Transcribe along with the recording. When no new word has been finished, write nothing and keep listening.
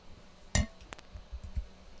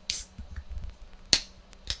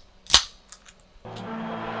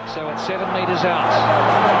So at 7 metres out,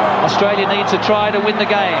 Australia needs a try to win the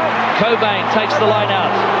game. Cobain takes the line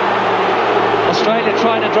out. Australia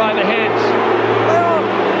trying to drive ahead.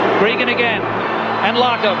 Gregan again, and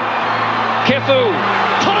Larkham. Kefu.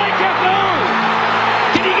 Try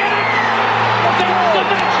Kefu! Did he get it? That's the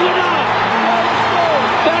match winner!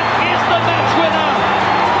 That is the match winner!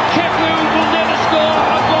 Kefu will never score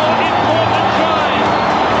a more important try.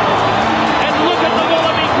 And look at the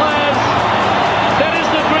Wallaby players. That is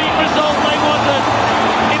the great result they wanted.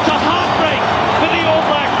 It's a heartbreak for the All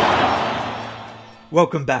Blacks.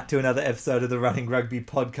 Welcome back to another episode of the Running Rugby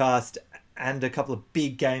podcast and a couple of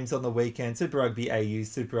big games on the weekend. Super Rugby AU,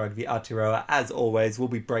 Super Rugby Aotearoa. As always, we'll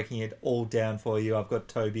be breaking it all down for you. I've got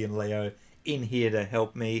Toby and Leo in here to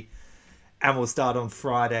help me. And we'll start on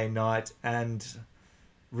Friday night. And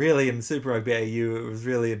really in Super Rugby AU, it was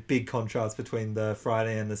really a big contrast between the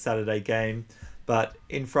Friday and the Saturday game. But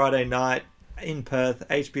in Friday night, in Perth,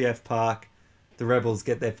 HBF Park, the Rebels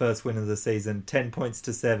get their first win of the season, 10 points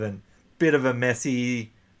to 7. Bit of a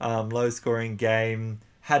messy, low-scoring game.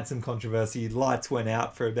 Had some controversy. Lights went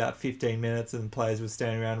out for about 15 minutes and players were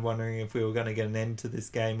standing around wondering if we were going to get an end to this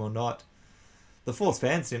game or not. The Force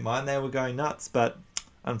fans didn't mind. They were going nuts, but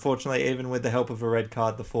unfortunately, even with the help of a red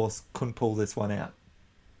card, the Force couldn't pull this one out.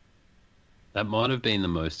 That might have been the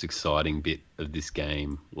most exciting bit of this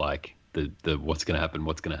game. Like, the what's going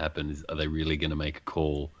to happen, is are they really going to make a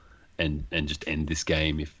call and just end this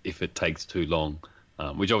game if it takes too long?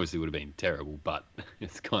 Which obviously would have been terrible, but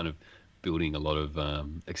it's kind of building a lot of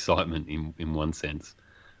excitement in one sense.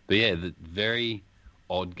 But yeah, the very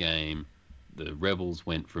odd game. The Rebels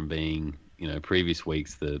went from being, previous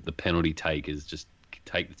weeks, the penalty takers, just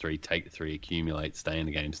take the three, accumulate, stay in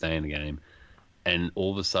the game. And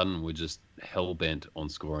all of a sudden we're just hell-bent on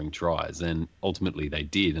scoring tries. And ultimately they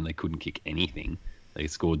did, and they couldn't kick anything. They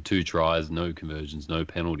scored 2 tries, no conversions, no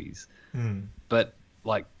penalties. But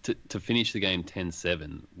to finish the game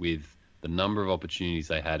 10-7 with the number of opportunities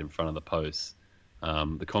they had in front of the posts,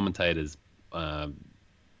 the commentators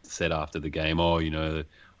said after the game, I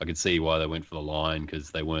could see why they went for the line because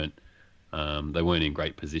they weren't in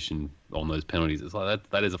great position on those penalties. It's like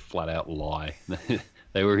that is a flat out lie.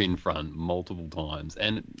 They were in front multiple times,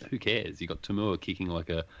 and who cares? You got Tamua kicking like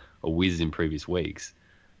a whiz in previous weeks.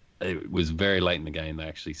 It was very late in the game they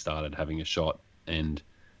actually started having a shot, and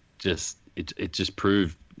it just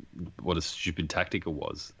proved what a stupid tactic it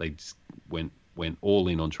was. They just went all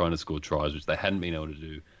in on trying to score tries, which they hadn't been able to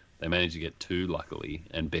do. They managed to get 2, luckily,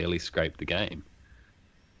 and barely scraped the game.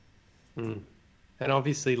 And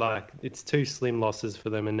obviously, it's 2 slim losses for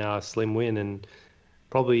them and now a slim win, and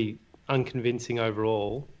probably unconvincing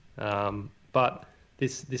overall. But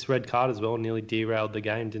this red card as well nearly derailed the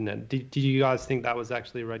game, didn't it? Did you guys think that was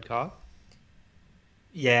actually a red card?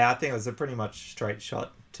 Yeah, I think it was a pretty much straight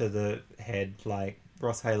shot to the head. Like,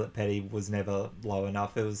 Ross Haylett-Petty was never low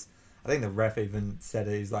enough. I think the ref even said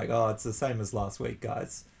it. He's like, it's the same as last week,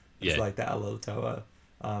 guys. It's like that Alatoa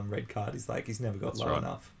red card. He's like, he's never got low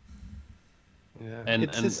enough. Yeah, and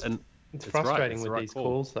it's frustrating with these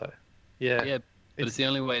calls, though. Yeah, but it's the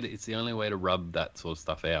only way to rub that sort of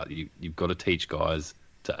stuff out. You've got to teach guys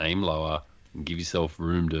to aim lower and give yourself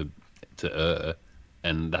room to err,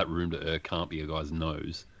 and that room to err can't be a guy's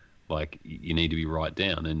nose. Like, you need to be right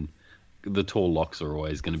down, and the tall locks are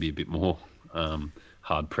always going to be a bit more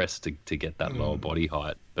hard pressed to get that lower body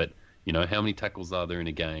height. But how many tackles are there in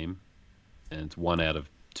a game? And it's 1 out of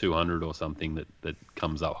 200 or something that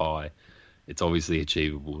comes up high. It's obviously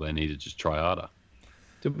achievable. They need to just try harder.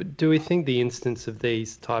 Do we think the instance of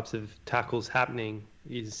these types of tackles happening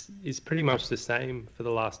is pretty much the same for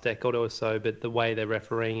the last decade or so, but the way they're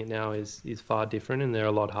refereeing it now is far different and they're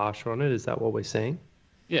a lot harsher on it? Is that what we're seeing?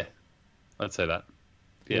 Yeah, I'd say that.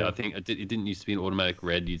 Yeah, I think it didn't used to be an automatic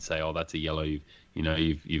red. You'd say, that's a yellow. You've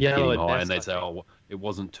getting high, and they'd say, it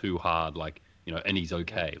wasn't too hard. And he's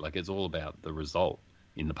okay. Like, it's all about the result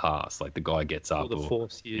in the past. Like, the guy gets up or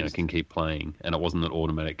can keep playing, and it wasn't an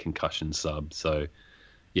automatic concussion sub. So,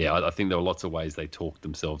 yeah, I think there were lots of ways they talked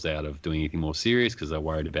themselves out of doing anything more serious because they're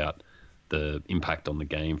worried about the impact on the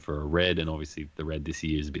game for a red, and obviously the red this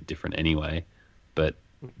year is a bit different anyway. But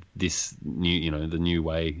this new, the new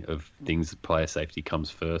way of things, player safety comes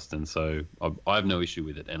first, and so I have no issue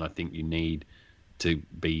with it. And I think you need to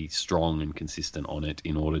be strong and consistent on it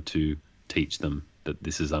in order to teach them that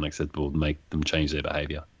this is unacceptable, to make them change their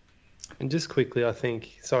behaviour. And just quickly, I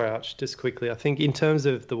think in terms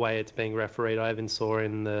of the way it's being refereed, I even saw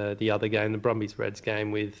in the other game, the Brumbies-Reds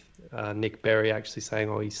game, with Nick Berry actually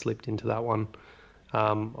saying, he slipped into that one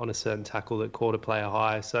on a certain tackle that caught a player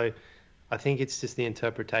high. So I think it's just the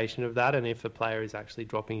interpretation of that, and if a player is actually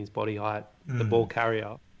dropping his body height, the ball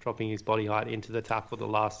carrier, dropping his body height into the tackle the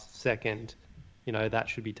last second, that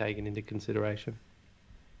should be taken into consideration.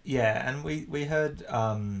 Yeah, and we heard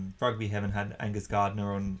Rugby Heaven had Angus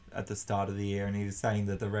Gardner on at the start of the year, and he was saying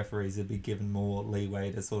that the referees would be given more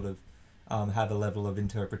leeway to sort of have a level of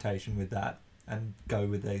interpretation with that and go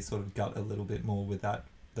with their sort of gut a little bit more with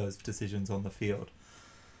those decisions on the field.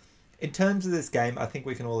 In terms of this game, I think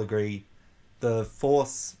we can all agree the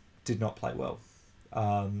Force did not play well.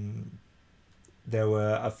 There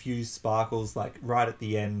were a few sparkles, like right at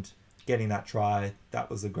the end, getting that try. That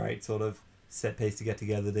was a great sort of set piece to get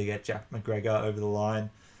together to get Jack McGregor over the line.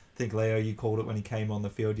 I think, Leo, you called it when he came on the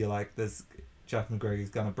field. You're like, Jack McGregor's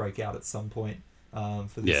going to break out at some point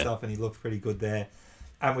for this stuff, and he looked pretty good there.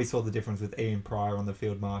 And we saw the difference with Ian Pryor on the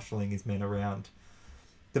field marshalling his men around.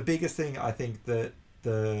 The biggest thing I think that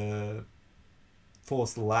the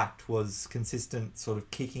Force lacked was consistent sort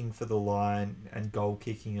of kicking for the line and goal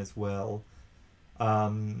kicking as well.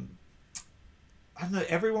 I don't know,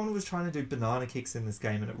 everyone was trying to do banana kicks in this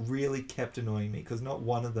game, and it really kept annoying me because not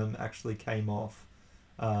one of them actually came off.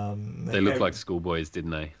 They looked like schoolboys,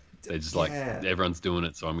 didn't they? They're just like, everyone's doing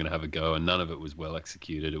it, so I'm going to have a go, and none of it was well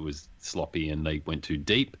executed. It was sloppy, and they went too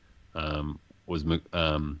deep. McIntyre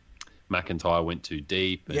went too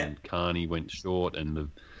deep, and Carney went short, and the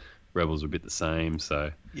Rebels were a bit the same.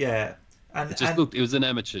 So and it was an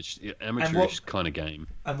amateurish kind of game.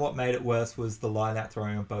 And what made it worse was the line out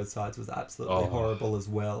throwing on both sides was absolutely horrible as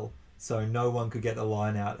well. So no one could get the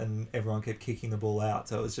line out, and everyone kept kicking the ball out.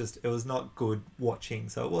 So it was not good watching.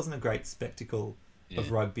 So it wasn't a great spectacle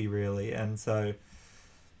of rugby, really. And so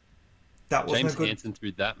that wasn't James Hansen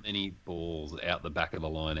threw that many balls out the back of the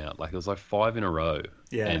line out. Like, it was like 5 in a row.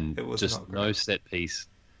 Yeah, and it was just no set piece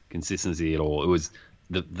consistency at all. It was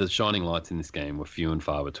the shining lights in this game were few and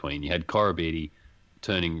far between. You had Korobidi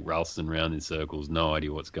turning Ralston round in circles, no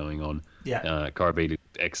idea what's going on. Yeah, Korobidi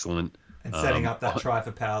excellent. And setting up that try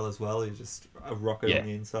for Powell as well. He just a rocket on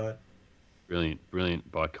the inside.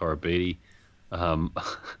 Brilliant by Korobidi.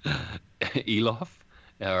 Elof,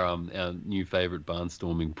 our new favourite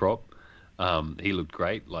barnstorming prop. He looked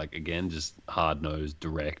great. Like, again, just hard nosed,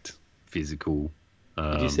 direct, physical.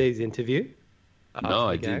 Did you see his interview? No,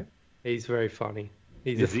 I didn't. He's very funny.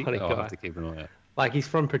 He's a funny guy. I'll have to keep an eye out. Like, he's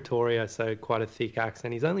from Pretoria, so quite a thick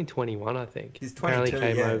accent. He's only 21, I think. He's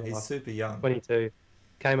 22, he's super young. 22.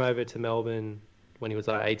 Came over to Melbourne when he was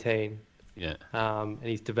like 18. Yeah. And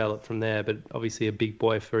he's developed from there, but obviously a big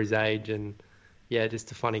boy for his age, and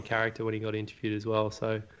just a funny character when he got interviewed as well.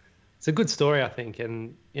 So it's a good story, I think.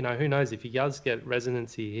 And, who knows, if he does get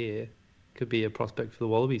residency here, could be a prospect for the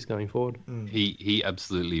Wallabies going forward. He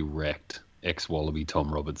absolutely wrecked ex-Wallaby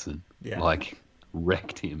Tom Robertson. Yeah. Like,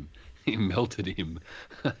 wrecked him. He melted him,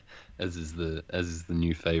 as is the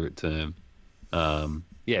new favourite term.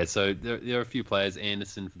 So there are a few players.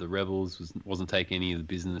 Anderson for the Rebels wasn't taking any of the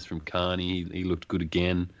business from Carney. He looked good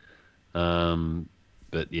again.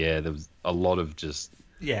 But there was a lot of just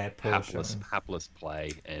hapless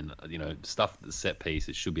play, and stuff at the set piece.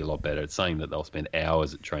 It should be a lot better. It's saying that they'll spend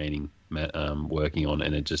hours at training working on,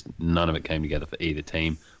 and none of it came together for either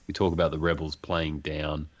team. We talk about the Rebels playing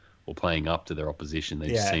down or playing up to their opposition. They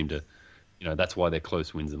just seem to, that's why they're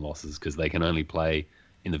close wins and losses, because they can only play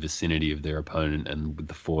in the vicinity of their opponent, and with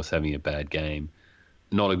the Force having a bad game.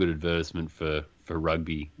 Not a good advertisement for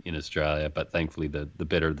rugby in Australia, but thankfully the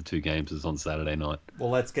better of the two games is on Saturday night. Well,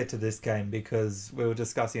 let's get to this game, because we were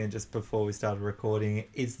discussing it just before we started recording.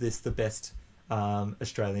 Is this the best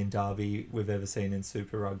Australian derby we've ever seen in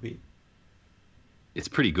Super Rugby? It's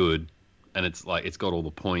pretty good, and it's got all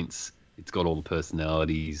the points, it's got all the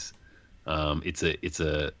personalities. It's a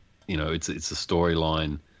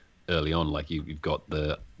storyline early on. Like, you've got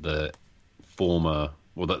the former,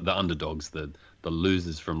 well, the underdogs, the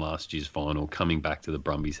losers from last year's final coming back to the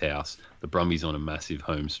Brumbies house. The Brumbies on a massive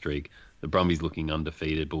home streak. The Brumbies looking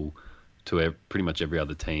undefeatable to pretty much every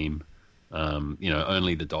other team.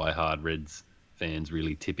 Only the diehard Reds fans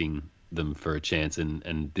really tipping them for a chance.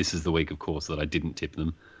 And this is the week, of course, that I didn't tip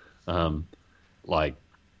them.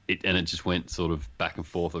 It just went sort of back and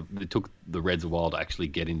forth. It took the Reds a while to actually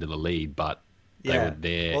get into the lead, but they were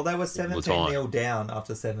there. Well, they were 17-0 down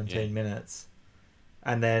after 17 minutes.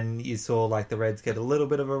 And then you saw the Reds get a little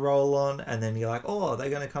bit of a roll on, and then you're like, oh, they're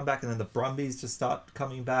going to come back, and then the Brumbies just start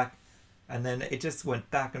coming back, and then it just went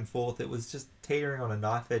back and forth. It was just teetering on a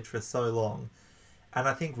knife edge for so long. And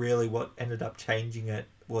I think really what ended up changing it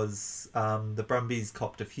was the Brumbies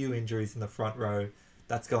copped a few injuries in the front row.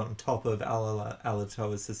 That's gone on top of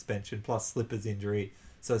Alatoa's suspension plus Slipper's injury.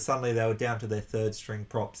 So suddenly they were down to their third string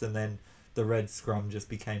props, and then the Red scrum just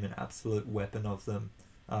became an absolute weapon of them.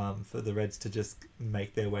 For the Reds to just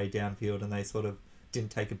make their way downfield, and they sort of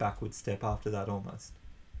didn't take a backward step after that almost.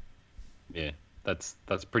 Yeah, that's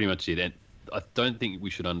pretty much it. And I don't think we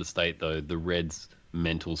should understate, though, the Reds'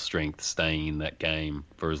 mental strength staying in that game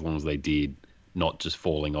for as long as they did, not just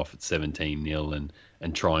falling off at 17-0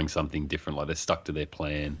 and trying something different. Like, they stuck to their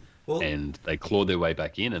plan and they clawed their way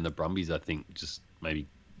back in. And the Brumbies, I think, just maybe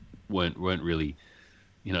weren't really,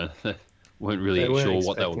 weren't really sure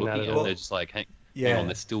what they were looking at. They're just like, hang on,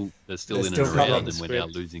 they're still in and around, and we're now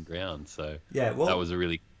losing ground. So that was a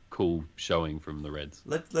really cool showing from the Reds.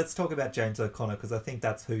 Let's talk about James O'Connor, because I think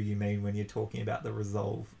that's who you mean when you're talking about the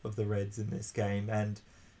resolve of the Reds in this game. And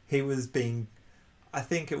he was I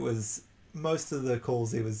think it was most of the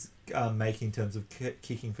calls he was making in terms of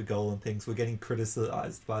kicking for goal and things were getting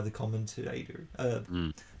criticised by the commentators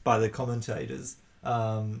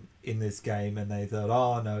in this game, and they thought,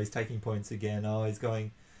 oh no, he's taking points again. Oh, he's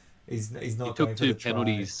not he going took for two the try.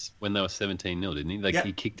 penalties when they were 17-0, didn't he?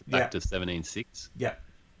 He kicked it back to 17-6. Yeah.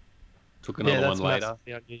 Took another one later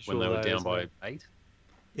when they were down by 8.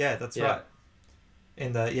 Yeah, that's right.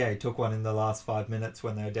 He took one in the last 5 minutes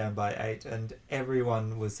when they were down by 8, and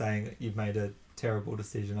everyone was saying, you've made a terrible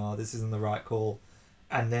decision. Oh, this isn't the right call.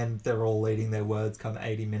 And then they're all leading their words come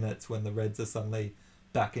 80 minutes when the Reds are suddenly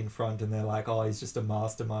back in front, and they're like, oh, he's just a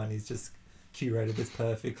mastermind. He's just curated this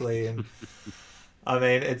perfectly. And I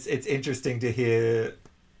mean, it's interesting to hear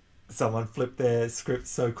someone flip their script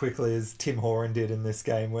so quickly as Tim Horan did in this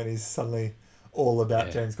game, when he's suddenly all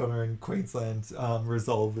about James Conner and Queensland's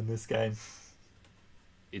resolve in this game.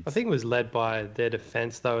 I think it was led by their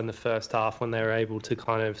defence, though, in the first half, when they were able to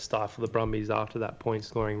kind of stifle the Brumbies after that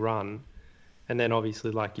point-scoring run. And then,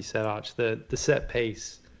 obviously, like you said, Arch, the set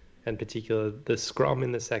piece, in particular, the scrum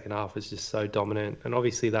in the second half was just so dominant. And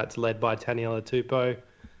obviously that's led by Taniela Tupou,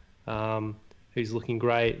 who's looking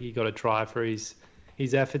great. He got a try for his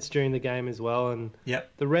efforts during the game as well. And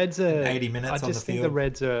the Reds are... 80 minutes on the field. I just think the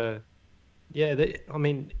Reds are... Yeah,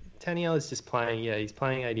 Taniela's just playing... Yeah, he's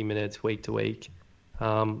playing 80 minutes week to week.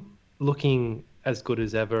 Looking as good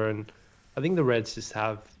as ever, and I think the Reds just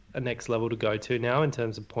have a next level to go to now in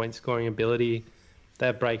terms of point scoring ability. They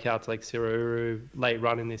have breakouts like Siruru, late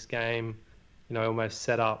run in this game, almost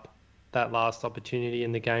set up that last opportunity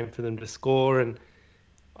in the game for them to score. And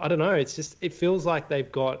I don't know, it feels like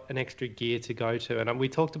they've got an extra gear to go to. And we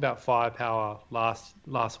talked about firepower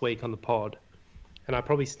last week on the pod, and I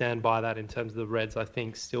probably stand by that in terms of the Reds. I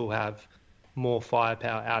think still have more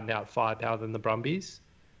firepower, out and out firepower than the Brumbies.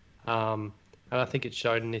 And I think it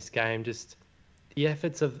showed in this game. Just the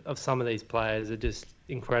efforts of some of these players are just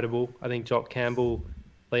incredible. I think Jock Campbell,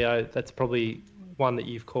 Leo, that's probably one that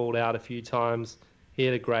you've called out a few times. He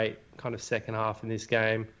had a great kind of second half in this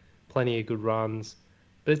game, plenty of good runs.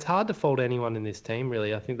 But it's hard to fault anyone in this team,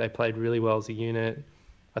 really. I think they played really well as a unit.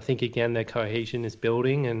 I think, again, their cohesion is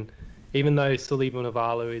building. And even though Sully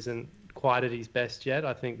Vunivalu isn't quite at his best yet,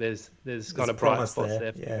 I think there's kind of bright spots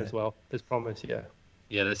there for him as well. There's promise,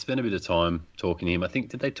 Yeah, they spent a bit of time talking to him. I think,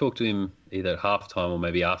 did they talk to him either at halftime or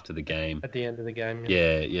maybe after the game? At the end of the game,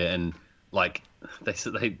 yeah, and like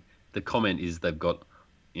the comment is they've got,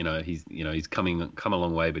 he's come a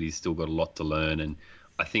long way, but he's still got a lot to learn. And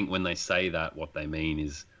I think when they say that, what they mean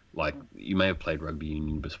is, like, you may have played rugby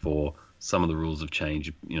union before. Some of the rules have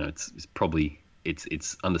changed. It's probably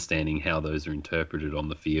it's understanding how those are interpreted on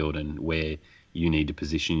the field and where you need to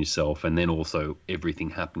position yourself, and then also everything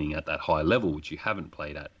happening at that high level, which you haven't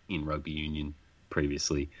played at in rugby union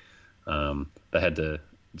previously. They had to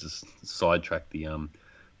just sidetrack the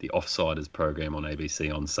Offsiders program on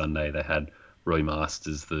ABC on Sunday. They had Roy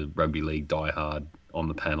Masters, the rugby league diehard, on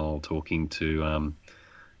the panel talking to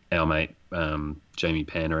our mate Jamie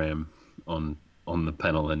Panaram on the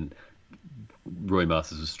panel, and Roy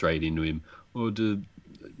Masters was straight into him. Or do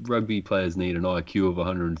rugby players need an IQ of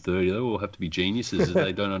 130? They all have to be geniuses if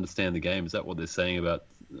they don't understand the game. Is that what they're saying about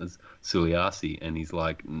Suliasi? And he's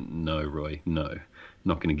like, no, Roy, no.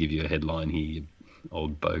 Not going to give you a headline here, you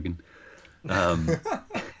old bogan.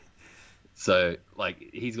 So, like,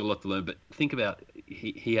 he's got a lot to learn. But think about,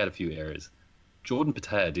 he had a few errors. Jordan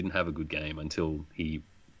Patea didn't have a good game until he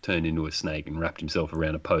turned into a snake and wrapped himself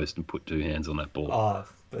around a post and put 2 hands on that ball.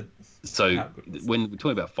 So when we're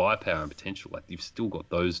talking about firepower and potential, like, you've still got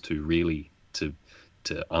those two really to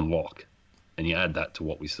unlock, and you add that to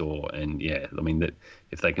what we saw, and that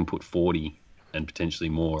if they can put 40 and potentially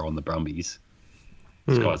more on the Brumbies,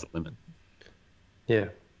 the sky's the limit. Yeah,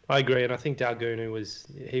 I agree, and I think Dalgunu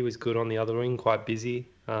was good on the other wing, quite busy.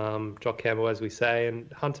 Jock Campbell, as we say, and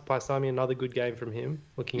Hunter Paisami, another good game from him,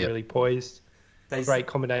 looking really poised. Great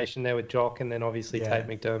combination there with Jock, and then obviously Tate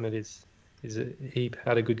McDermott he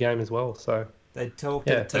had a good game as well. So They talked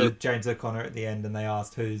Yeah. to James O'Connor at the end, and they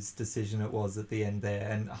asked whose decision it was at the end there,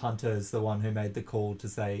 and Hunter's the one who made the call to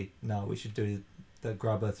say, no, we should do the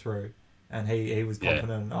grubber through. And he was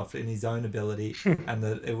confident enough in his own ability and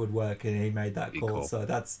that it would work, and he made that call. So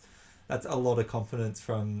that's a lot of confidence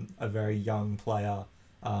from a very young player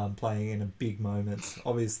playing in a big moments.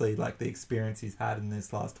 Obviously, like the experience he's had in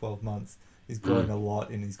this last 12 months, he's grown a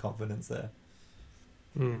lot in his confidence there.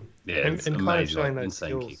 Yeah, and it's kind of amazing, showing like, those insane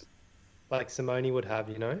skills kick. like Simone would have,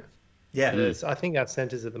 you know. Yeah, I think our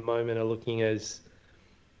centres at the moment are looking as,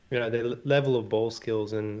 you know, their level of ball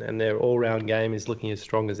skills and their all-round game is looking as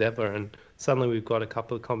strong as ever. And suddenly we've got a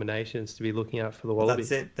couple of combinations to be looking at for the Wallabies.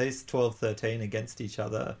 that's it. These 12-13 against each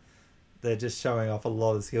other, they're just showing off a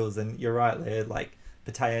lot of skills. And you're right there, like,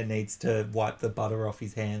 Patea needs to wipe the butter off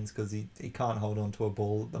his hands because he can't hold on to a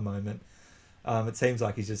ball at the moment. It seems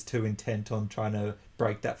like he's just too intent on trying to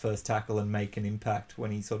break that first tackle and make an impact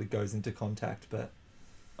when he sort of goes into contact. But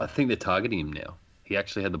I think they're targeting him now. He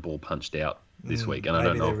actually had the ball punched out this week, and I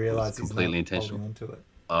don't know if it was completely intentional. Onto it.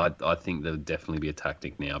 I think there'll definitely be a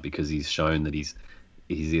tactic now because he's shown that he's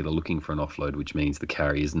either looking for an offload, which means the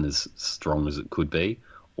carry isn't as strong as it could be,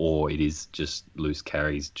 or it is just loose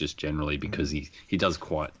carries just generally because he does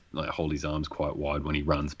quite like hold his arms quite wide when he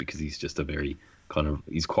runs because he's just a very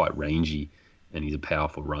he's quite rangy and he's a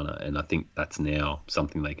powerful runner, and I think that's now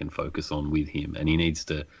something they can focus on with him, and he needs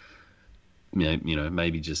to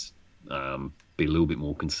maybe just be a little bit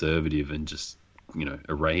more conservative and just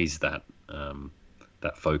erase that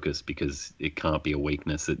that focus because it can't be a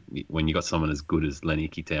weakness. When you got someone as good as Lenny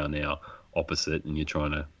Kitau now opposite, and you're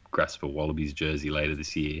trying to grasp a Wallabies jersey later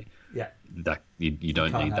this year, that you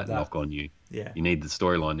don't need that knock on you. Yeah, you need the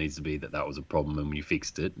storyline needs to be that was a problem and you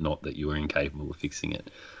fixed it, not that you were incapable of fixing it.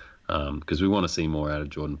 Because we want to see more out of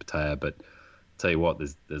Jordan Patea, but tell you what,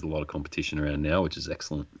 there's a lot of competition around now, which is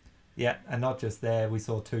excellent. Yeah, and not just there, we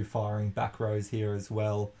saw two firing back rows here as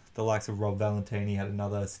well. The likes of Rob Valentini had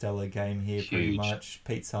another stellar game here. Huge. Pretty much.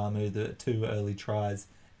 Pete Samu, the two early tries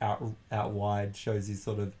out wide, shows his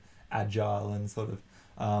sort of agile and sort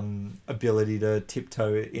of ability to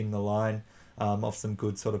tiptoe in the line off some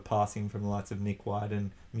good sort of passing from the likes of Nick White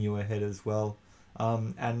and Muirhead as well.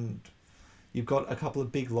 And you've got a couple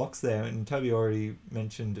of big locks there, and Toby already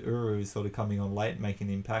mentioned Uru sort of coming on late and making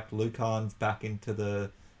an impact. Lucan's back into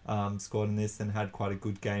the squad in this and had quite a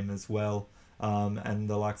good game as well. And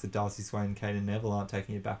the likes of Darcy Swain and Caden Neville aren't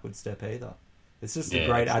taking a backward step either. It's just a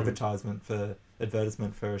great advertisement for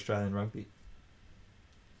Australian rugby.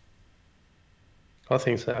 I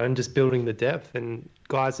think so, and just building the depth and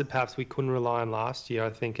guys that perhaps we couldn't rely on last year, I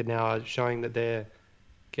think are now showing that they're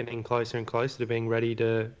getting closer and closer to being ready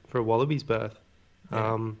for a Wallabies berth.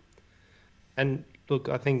 Yeah. And look,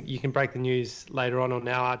 I think you can break the news later on or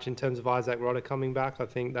now, Arch, in terms of Isaac Rodder coming back. I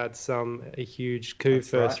think that's a huge coup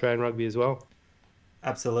for Australian rugby as well.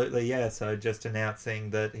 Absolutely, yeah. So just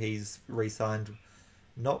announcing that he's re-signed,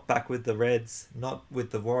 not back with the Reds, not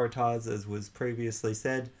with the Waratahs as was previously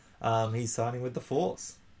said. He's signing with the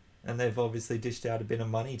Force, and they've obviously dished out a bit of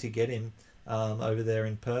money to get him over there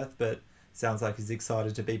in Perth, but sounds like he's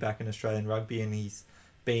excited to be back in Australian rugby, and he's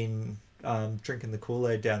been drinking the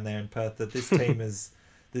Kool-Aid down there in Perth that this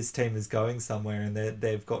team is going somewhere, and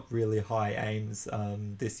they've got really high aims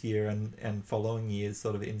this year and following years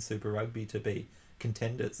sort of in Super Rugby to be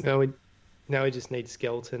contenders. Now we just need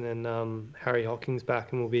Skelton and Harry Hockings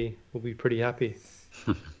back, and we'll be pretty happy.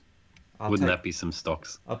 Wouldn't that be some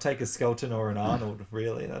stocks? I'll take a Skelton or an Arnold,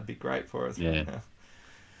 really. That'd be great for us. Yeah.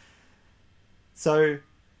 So,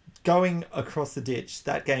 going across the ditch,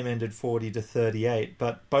 that game ended 40-38,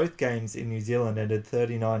 but both games in New Zealand ended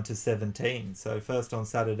 39-17. So first on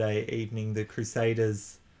Saturday evening, the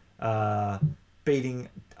Crusaders beating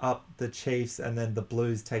up the Chiefs, and then the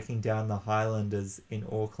Blues taking down the Highlanders in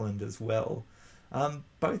Auckland as well.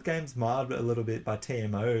 Both games marred a little bit by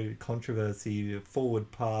TMO controversy,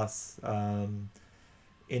 forward pass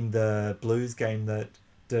in the Blues game that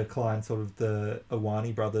declined sort of the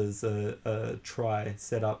Awani brothers a try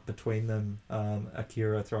set up between them,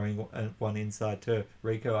 Akira throwing one inside to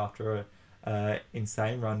Rico after a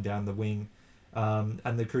insane run down the wing,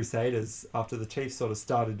 and the Crusaders, after the Chiefs sort of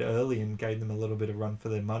started early and gave them a little bit of run for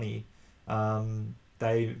their money,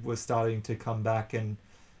 they were starting to come back, and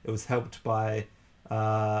it was helped by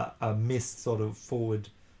a missed sort of forward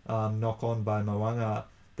knock on by Mo'unga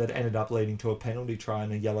that ended up leading to a penalty try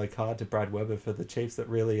and a yellow card to Brad Weber for the Chiefs that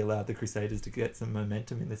really allowed the Crusaders to get some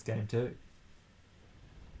momentum in this game too.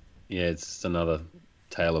 Yeah, it's another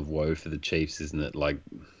tale of woe for the Chiefs, isn't it? Like,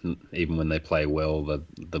 even when they play well, the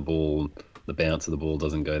bounce of the ball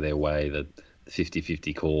doesn't go their way. The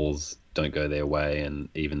 50-50 calls don't go their way, and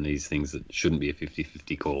even these things that shouldn't be a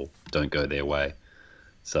 50-50 call don't go their way.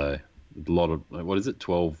 So a lot of, what is it,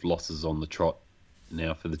 12 losses on the trot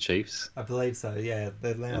now for the Chiefs? I believe so. Yeah,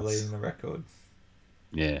 they're now leading the record.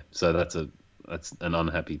 Yeah, so that's an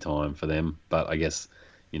unhappy time for them. But I guess,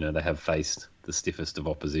 they have faced the stiffest of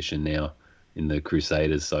opposition now in the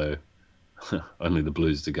Crusaders, so only the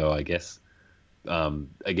Blues to go, I guess.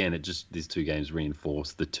 Again, these two games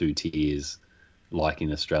reinforce the two tiers, like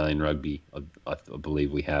in Australian rugby. I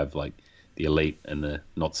believe we have like the elite and the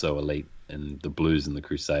not so elite, and the Blues and the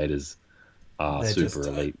Crusaders are super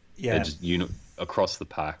elite. Yeah, they're just across the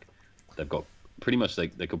pack. They've got pretty much they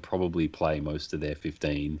could probably play most of their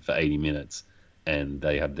 15 for 80 minutes, and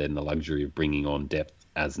they have then the luxury of bringing on depth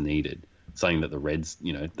as needed. Saying that the Reds,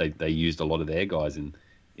 they used a lot of their guys in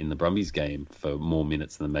the Brumbies game for more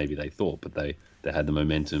minutes than maybe they thought, but they had the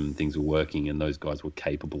momentum, things were working, and those guys were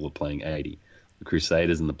capable of playing 80. The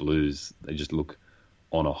Crusaders and the Blues, they just look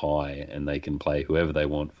on a high, and they can play whoever they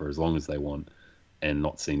want for as long as they want and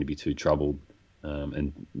not seem to be too troubled,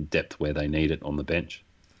 and depth where they need it on the bench.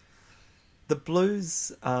 The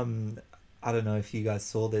Blues, I don't know if you guys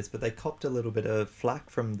saw this, but they copped a little bit of flack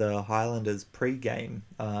from the Highlanders pre-game.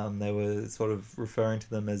 They were sort of referring to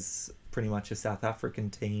them as pretty much a South African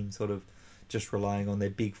team, sort of just relying on their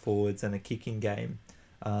big forwards and a kicking game.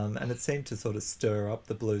 And it seemed to sort of stir up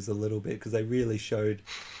the Blues a little bit, because they really showed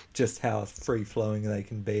just how free-flowing they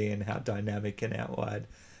can be and how dynamic and out wide.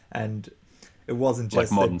 And it wasn't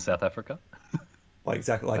just... Like modern South Africa? Like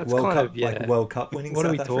exactly, like That's World kind Cup, of, yeah. like World Cup winning What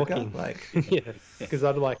South are we Africa. talking? Like, Yeah, because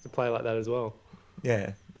I'd like to play like that as well.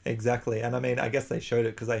 yeah, exactly. And I mean, I guess they showed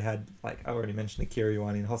it because they had, like I already mentioned, Akiri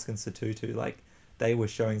Wine and Hoskins Sotutu. Like, they were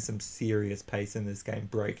showing some serious pace in this game,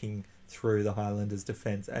 breaking through the Highlanders'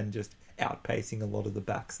 defence and just outpacing a lot of the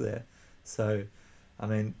backs there. So, I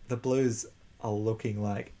mean, the Blues are looking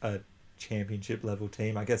like a championship level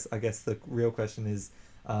team. I guess the real question is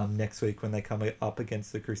next week when they come up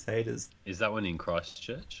against the Crusaders. Is that one in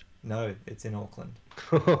Christchurch? No, it's in Auckland.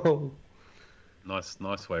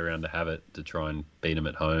 Nice way around to have it, to try and beat them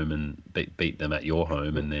at home and beat them at your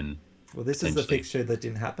home, and then... Well, this is the fixture that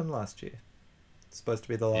didn't happen last year. It's supposed to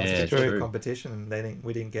be the last fixture of the competition, and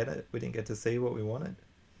we didn't get it. We didn't get to see what we wanted.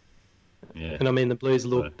 Yeah. And I mean, the Blues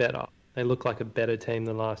look better. They look like a better team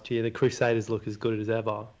than last year. The Crusaders look as good as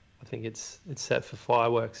ever. I think it's set for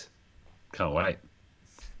fireworks. Can't wait.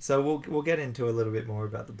 So we'll get into a little bit more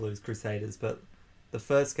about the Blues Crusaders, but the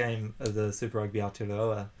first game of the Super Rugby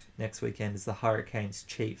Aotearoa next weekend is the Hurricanes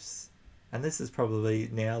Chiefs. And this is probably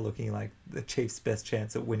now looking like the Chiefs' best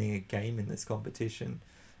chance at winning a game in this competition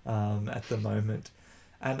at the moment.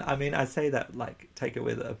 And I mean, I say that, like, take it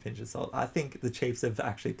with a pinch of salt. I think the Chiefs have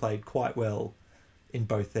actually played quite well in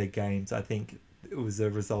both their games. I think it was a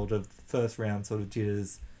result of first round sort of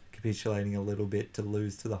jitters, capitulating a little bit to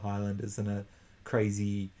lose to the Highlanders in a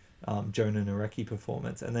crazy Jonah Nareki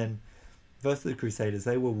performance. And then versus the Crusaders,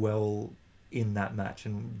 they were well in that match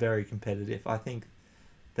and very competitive. I think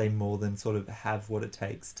they more than sort of have what it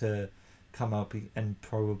takes to come up and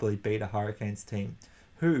probably beat a Hurricanes team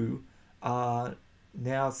who are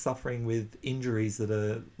now suffering with injuries that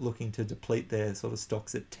are looking to deplete their sort of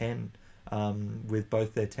stocks at 10, with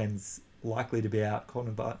both their 10s likely to be out.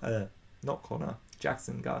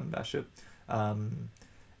 Jackson Garden-Bachop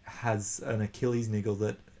has an Achilles niggle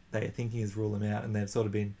that they are thinking is rule him out, and they've sort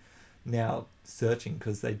of been now searching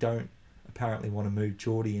because they don't apparently want to move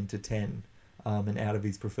Geordie into 10 and out of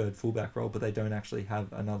his preferred fullback role, but they don't actually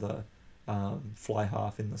have another fly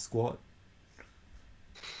half in the squad.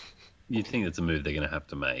 You'd think it's a move they're going to have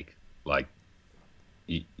to make. Like,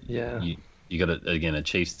 you got a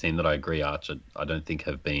Chiefs team that I agree, Arch, I don't think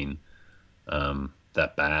have been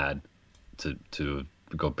that bad to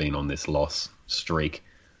have been on this loss streak.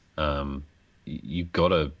 You've got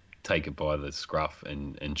to take it by the scruff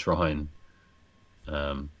and try and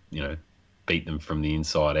beat them from the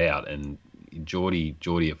inside out. And Geordie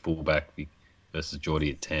at fullback versus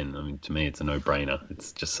Geordie at 10. I mean, to me, it's a no-brainer.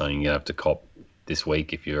 It's just saying you have to cop this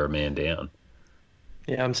week if you're a man down.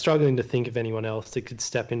 Yeah, I'm struggling to think of anyone else that could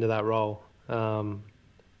step into that role.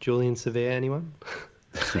 Julian Severe, anyone?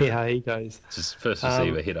 See how he goes. Just first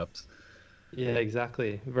receiver hit-ups. Yeah,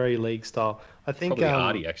 exactly. Very league style. I think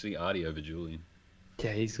probably Artie over Julian.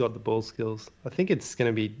 Yeah, he's got the ball skills. I think it's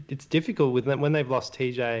difficult with them when they've lost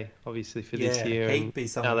TJ, obviously, for this year. Yeah, he'd be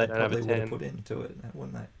someone they probably would have put into it,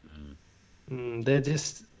 wouldn't they?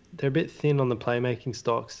 They're a bit thin on the playmaking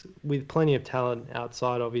stocks, with plenty of talent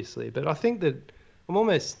outside, obviously. But I think that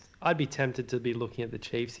I'd be tempted to be looking at the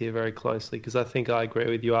Chiefs here very closely, because I think I agree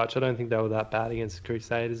with you, Arch. I don't think they were that bad against the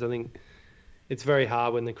Crusaders. I think it's very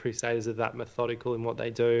hard when the Crusaders are that methodical in what they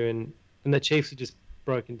do, and and the Chiefs are just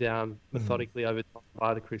broken down methodically over time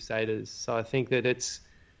by the Crusaders. So I think that it's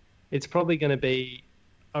probably going to be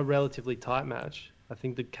a relatively tight match. I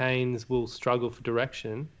think the Canes will struggle for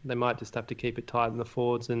direction. They might just have to keep it tight in the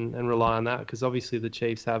forwards and rely on that, because obviously the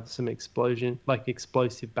Chiefs have some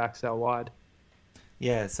explosive backs out wide.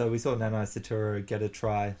 Yeah, so we saw Nanai Saturo get a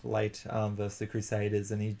try late versus the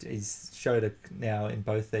Crusaders, and he's showed it now in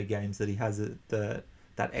both their games that he has that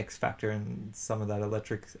X factor and some of that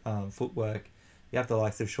electric footwork. You have the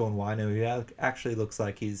likes of Sean Weiner, who actually looks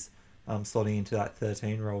like he's slotting into that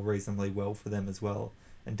 13 role reasonably well for them as well.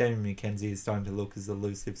 And Damien McKenzie is starting to look as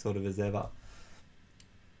elusive sort of as ever.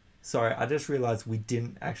 Sorry, I just realised we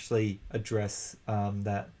didn't actually address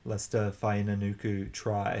that Lester Fainanuku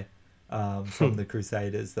try from the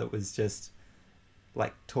Crusaders. That was just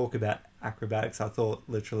like, talk about acrobatics. I thought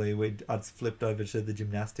literally I'd flipped over to the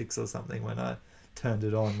gymnastics or something when I turned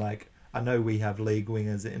it on. Like, I know we have league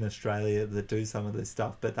wingers in Australia that do some of this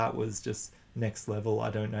stuff, but that was just next level.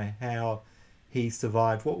 I don't know how he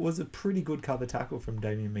survived what was a pretty good cover tackle from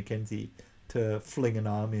Damien McKenzie to fling an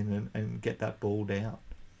arm in and get that ball down.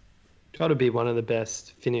 Got to be one of the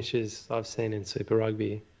best finishes I've seen in Super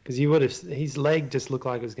Rugby, because his leg just looked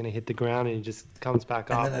like it was going to hit the ground, and he just comes back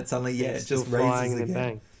up. And then it suddenly, it just raises again.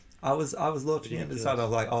 Bang. I was launching it and decided, I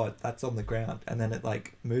was like, oh, that's on the ground, and then it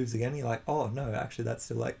like moves again. You're like, oh no, actually that's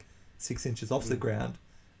still like 6 inches off the ground,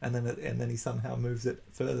 and then he somehow moves it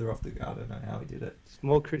further off the ground. I don't know how he did it. It's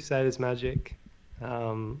more Crusaders magic.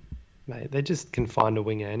 Mate, they just can find a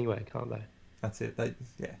winger anyway, can't they? That's it. I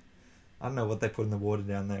don't know what they put in the water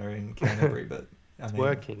down there in Canterbury, but it's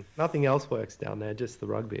working. Nothing else works down there, just the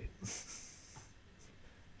rugby.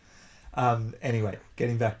 Anyway,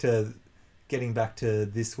 getting back to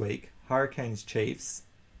this week, Hurricanes Chiefs.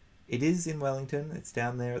 It is in Wellington. It's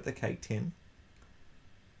down there at the Cake Tin.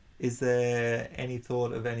 Is there any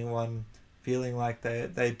thought of anyone feeling like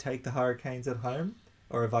they'd take the Hurricanes at home?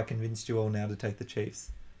 Or have I convinced you all now to take the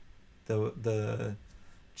Chiefs? The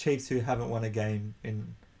Chiefs, who haven't won a game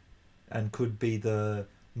and could be the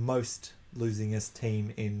most losingest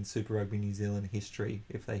team in Super Rugby New Zealand history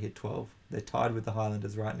if they hit 12. They're tied with the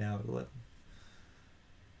Highlanders right now at 11.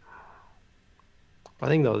 I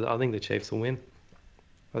think the Chiefs will win.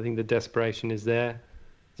 I think the desperation is there.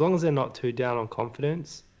 As long as they're not too down on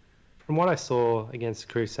confidence. From what I saw against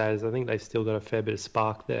the Crusaders, I think they've still got a fair bit of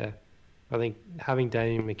spark there. I think having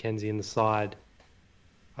Damien McKenzie in the side,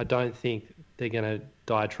 I don't think they're going to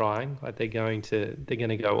die trying. Like, they're going to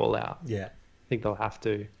go all out. Yeah. I think they'll have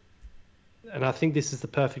to. And I think this is the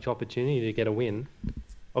perfect opportunity to get a win.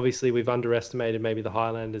 Obviously, we've underestimated maybe the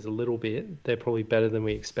Highlanders a little bit. They're probably better than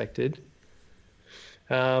we expected.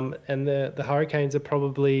 And the Hurricanes are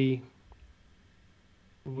probably,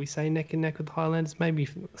 would we say neck and neck with the Highlanders? Maybe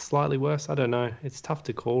slightly worse. I don't know. It's tough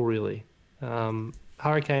to call, really.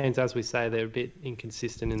 Hurricanes, as we say, they're a bit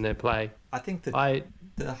inconsistent in their play. I think the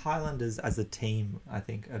Highlanders as a team, I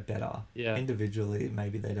think, are better. Yeah. Individually,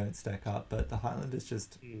 maybe they don't stack up, but the Highlanders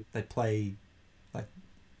just, they play like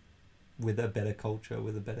with a better culture,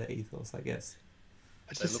 with a better ethos, I guess.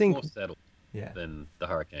 They look more settled yeah. than the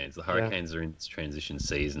Hurricanes. The Hurricanes are in this transition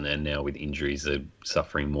season, and now with injuries, are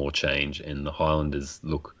suffering more change, and the Highlanders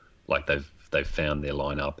look like they've found their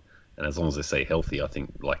lineup, and as long as they stay healthy, I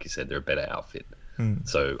think, like you said, they're a better outfit.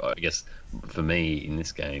 So I guess for me in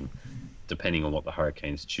this game, depending on what the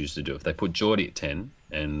Hurricanes choose to do, if they put Geordie at 10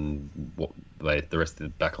 and the rest of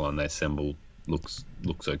the backline they assemble looks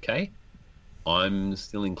okay, I'm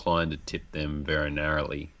still inclined to tip them very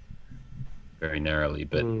narrowly.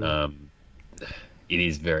 But it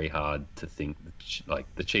is very hard to think like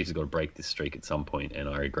the Chiefs have got to break this streak at some point, and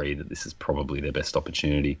I agree that this is probably their best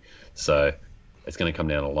opportunity. So it's going to come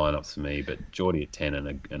down to lineups for me, but Geordie at 10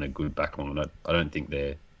 and a good backline. I don't think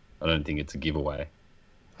it's a giveaway.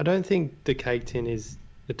 I don't think the Cake Tin is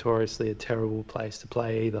notoriously a terrible place to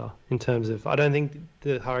play either. In terms of, I don't think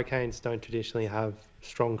the Hurricanes don't traditionally have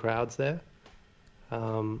strong crowds there.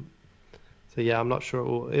 So yeah, I'm not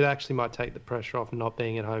sure. It actually might take the pressure off not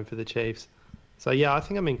being at home for the Chiefs. So yeah, I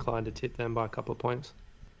think I'm inclined to tip them by a couple of points.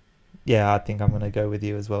 Yeah, I think I'm going to go with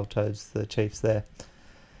you as well, Toads, the Chiefs there.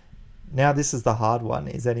 Now this is the hard one.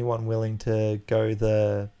 Is anyone willing to go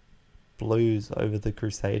the Blues over the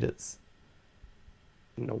Crusaders?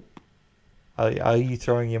 Nope. Are you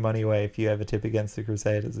throwing your money away if you ever tip against the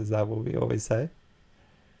Crusaders? Is that what we always say?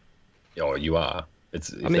 Oh, you are.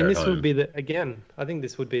 I mean, this would be I think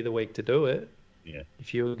this would be the week to do it. Yeah.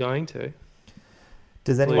 If you were going to.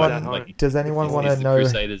 Does anyone want to know? The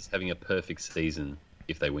Crusaders having a perfect season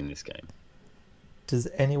if they win this game. Does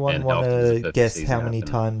anyone want to guess how many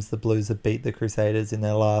times the Blues have beat the Crusaders in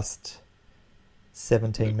their last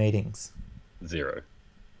 17 meetings. 0.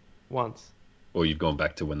 Once. Or you've gone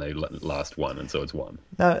back to when they last won, and so it's 1.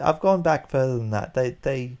 No, I've gone back further than that.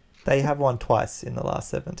 They have won twice in the last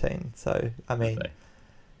 17. So, I mean,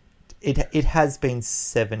 it has been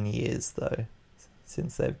 7 years, though,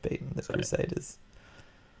 since they've beaten the Crusaders.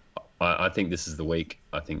 I think this is the week.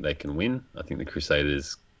 I think they can win. I think the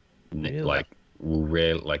Crusaders, Really?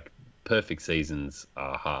 perfect seasons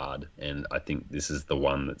are hard, and I think this is the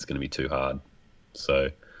one that's going to be too hard. So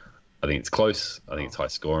I think it's close. I think it's high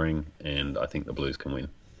scoring, and I think the Blues can win.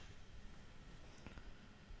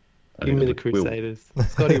 Give me the Crusaders.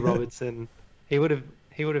 Scotty Robertson, he would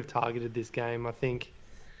have targeted this game. I think.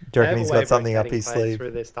 Do you reckon They have he's a way got of something up rotating his players sleeve?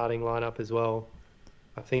 through their starting lineup as well.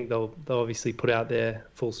 I think they'll obviously put out their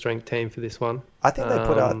full strength team for this one. I think they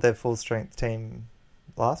put out their full strength team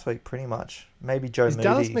last week, pretty much. Maybe Joe Is Moody.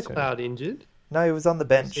 Dallas McLeod injured? No, he was on the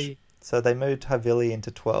bench. He- So they moved Havili into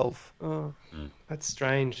 12. Oh, that's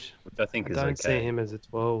strange. Which I think I is don't okay. see him as a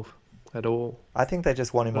 12 at all. I think they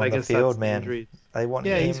just want him But I on the guess field, that's man. injuries. They want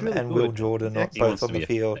Yeah, he's him really and good. Will Jordan Yeah, both He wants on to the be a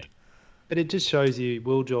field. team. But it just shows you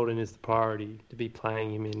Will Jordan is the priority to be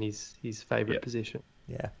playing him in his favourite Yep. position.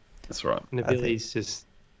 Yeah. That's right. And I think- Havili's just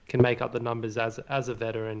can make up the numbers as a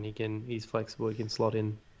veteran. He's flexible. He can slot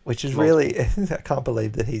in. Which is Multiple. really, I can't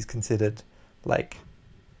believe that he's considered like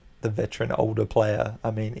the veteran older player.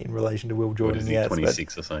 I mean, in relation to Will What Jordan, is he, yes, but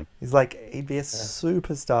 26 or something? he's like, he'd be a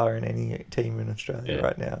superstar in any team in Australia Yeah.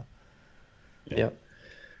 right now. Yep.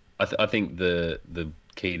 I think the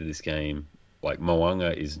key to this game, like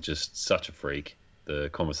Mo'unga is just such a freak. The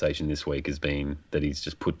conversation this week has been that he's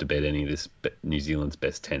just put to bed any of this New Zealand's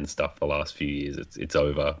best 10 stuff the last few years. It's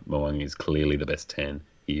over. Mo'unga is clearly the best 10.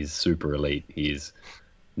 He is super elite. He is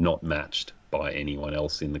not matched by anyone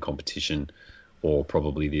else in the competition, or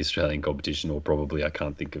probably the Australian competition, or probably I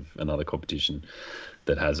can't think of another competition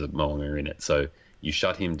that has a Mo'unga in it. So you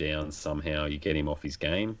shut him down somehow, you get him off his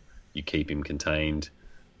game, you keep him contained.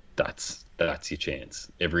 That's your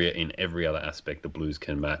chance. In every other aspect, the Blues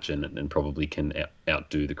can match and probably can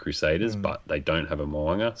outdo the Crusaders, but they don't have a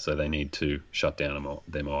Mo'unga, so they need to shut down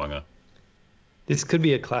their Mo'unga. This could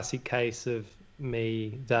be a classic case of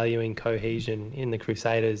me valuing cohesion in the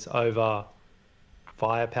Crusaders over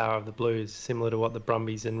firepower of the Blues, similar to what the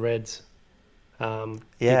Brumbies and Reds did Yeah, on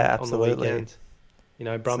the absolutely. weekend. You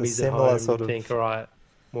know, Brumbies at similar home, sort you of- think, all right,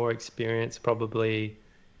 more experience, probably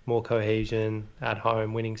more cohesion at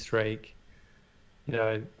home, winning streak. You know,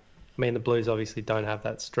 I mean, the Blues obviously don't have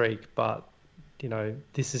that streak, but, you know,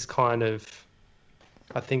 this is kind of,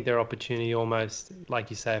 I think their opportunity almost, like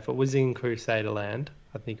you say, if it was in Crusader land,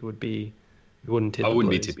 I think it would be, we wouldn't tip I the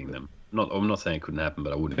wouldn't be Blues. tipping them. I'm not saying it couldn't happen,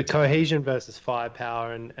 but I wouldn't be But tipping them. cohesion versus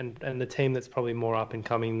firepower and the team that's probably more up and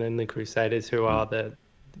coming than the Crusaders, who are the,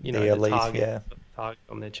 you know, The the elite, target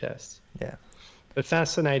on their chest. Yeah. But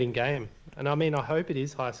fascinating game. And I mean, I hope it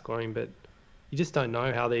is high scoring, but you just don't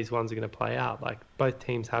know how these ones are going to play out. Like, both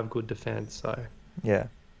teams have good defense, so Yeah.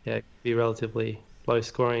 yeah, it could be relatively low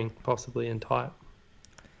scoring, possibly, and tight.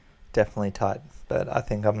 Definitely tight, but I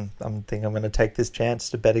think I'm going to take this chance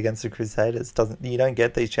to bet against the Crusaders. You don't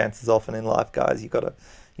get these chances often in life, guys. You got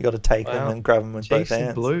to take them and grab them with both Chiefs and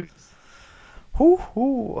hands. Blues.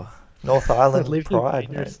 Whoo. North Island Lived pride,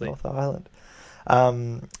 mate. dangerously. North Island.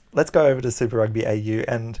 Let's go over to Super Rugby AU,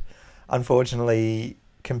 and unfortunately,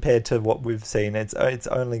 compared to what we've seen, it's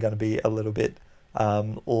only going to be a little bit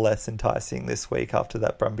less enticing this week after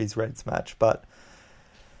that Brumbies Reds match. But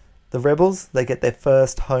the Rebels, they get their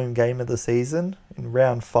first home game of the season in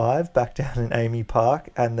round 5 back down in Amy Park,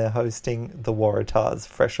 and they're hosting the Waratahs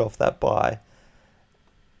fresh off that bye.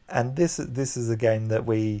 And this is a game that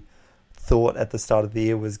we thought at the start of the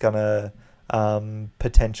year was going to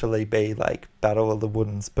potentially be like Battle of the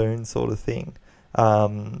Wooden Spoon sort of thing.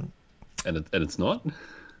 And it's not.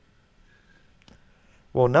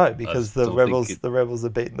 Well, no, because the still think Rebels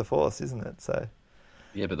have beaten the Force, isn't it? So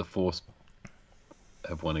Yeah, but the Force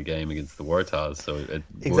have won a game against the Waratahs, so at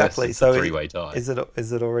exactly. worst, it's So a three-way tie. is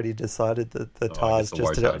it already decided that the I guess Tars the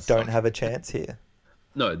just Waratahs don't suck. have a chance here?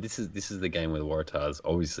 No, this is the game where the Waratahs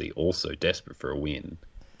obviously also desperate for a win,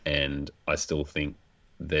 and I still think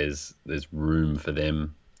there's room for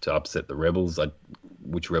them to upset the Rebels.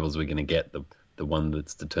 Which Rebels are we going to get? The one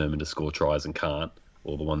that's determined to score tries and can't,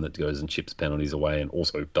 or the one that goes and chips penalties away and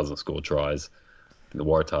also doesn't score tries? I think the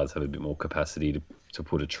Waratahs have a bit more capacity to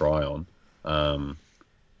put a try on.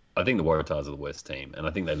 I think the Waratahs are the worst team, and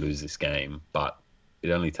I think they lose this game, but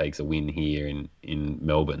it only takes a win here in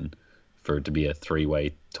Melbourne for it to be a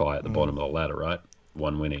three-way tie at the bottom of the ladder, right?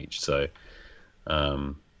 One win each. So,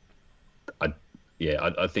 I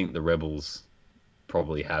think the Rebels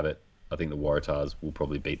probably have it I think the Waratahs will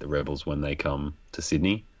probably beat the Rebels when they come to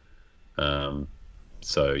Sydney.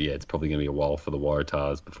 So, yeah, it's probably going to be a while for the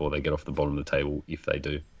Waratahs before they get off the bottom of the table, if they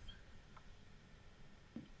do.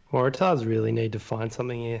 Waratahs really need to find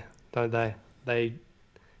something here, don't they?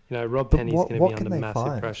 Rob Penny's going to be under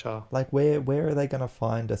massive pressure. Like, where are they going to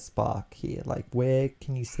find a spark here? Like, where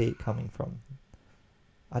can you see it coming from?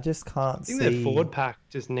 I just can't see. I think their forward pack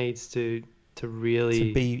just needs to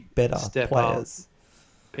really be better step players.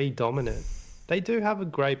 Up, be dominant. They do have a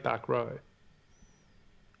great back row.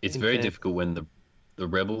 It's very difficult when the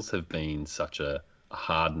Rebels have been such a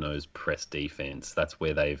hard-nosed press defense. That's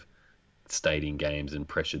where they've stayed in games and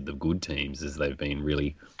pressured the good teams, as they've been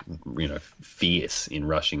really, fierce in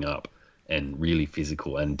rushing up and really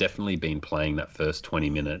physical, and definitely been playing that first 20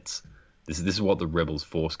 minutes. This is what the Rebels'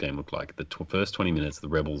 force game looked like. The first 20 minutes, the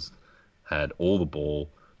Rebels had all the ball.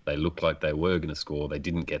 They looked like they were going to score. They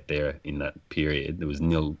didn't get there in that period. There was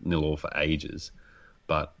nil all for ages,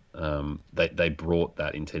 but they brought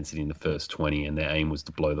that intensity in the first 20, and their aim was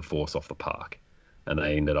to blow the force off the park, and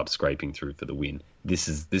they ended up scraping through for the win. This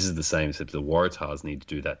is the same, except the Waratahs need to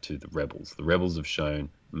do that to the Rebels. The Rebels have shown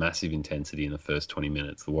massive intensity in the first 20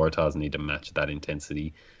 minutes. The Waratahs need to match that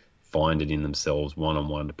intensity, find it in themselves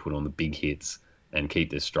one-on-one to put on the big hits and keep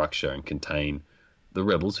their structure and contain the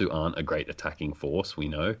Rebels, who aren't a great attacking force, we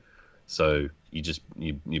know. So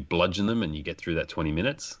you bludgeon them and you get through that 20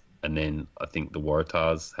 minutes. And then I think the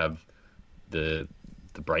Waratahs have the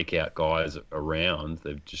breakout guys around.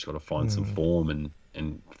 They've just got to find some form,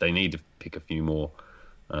 and they need to pick a few more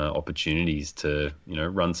opportunities to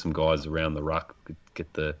run some guys around the ruck,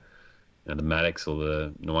 get the Maddox or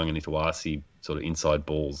the Nwanga sort of inside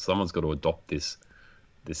balls. Someone's got to adopt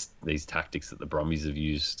these tactics that the Brumbies have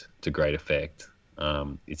used to great effect.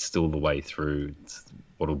 It's still the way through. It's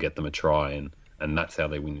what'll get them a try, and that's how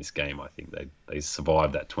they win this game. I think they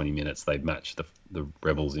survived that 20 minutes. They matched the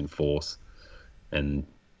Rebels in force, and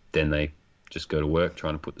then they just go to work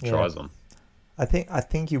trying to put the tries on. I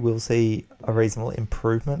think you will see a reasonable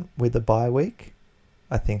improvement with the bye week.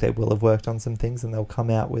 I think they will have worked on some things and they'll come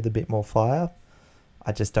out with a bit more fire.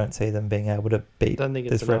 I just don't see them being able to beat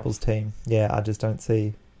this Rebels team. Yeah, I just don't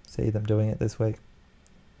see them doing it this week.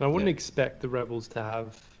 I wouldn't expect the Rebels to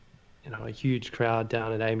have a huge crowd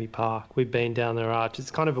down at Amy Park. We've been down there, Arch. It's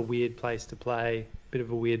kind of a weird place to play, bit of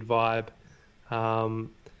a weird vibe. And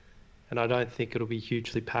I don't think it'll be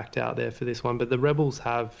hugely packed out there for this one. But the Rebels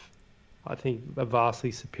have, I think, a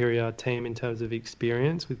vastly superior team in terms of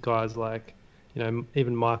experience, with guys like,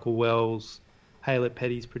 even Michael Wells. Haylett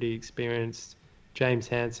Petty's pretty experienced. James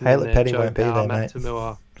Hansen. Haylett Petty won't be there, Matt mate.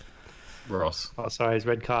 Tamua. Ross. Oh, sorry, he's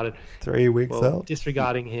red carded. 3 weeks out.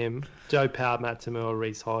 Disregarding him, Joe Powell, Matt Tamua,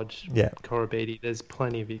 Reece Hodge, Korobidi. There's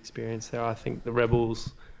plenty of experience there. I think the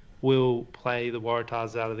Rebels will play the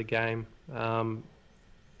Waratahs out of the game.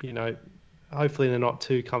 Hopefully they're not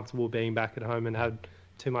too comfortable being back at home and have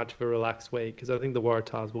too much of a relaxed week, because I think the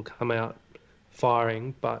Waratahs will come out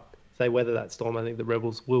firing, but if they weather that storm, I think the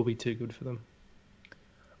Rebels will be too good for them.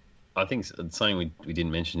 I think something we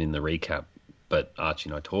didn't mention in the recap, but Archie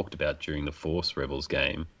and I talked about during the Force Rebels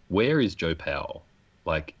game, where is Joe Powell?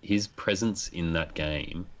 Like, his presence in that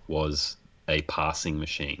game was a passing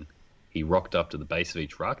machine. He rocked up to the base of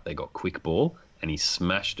each ruck, they got quick ball, and he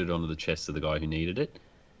smashed it onto the chest of the guy who needed it,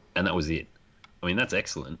 and that was it. I mean, that's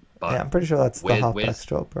excellent. But I'm pretty sure that's the halfback's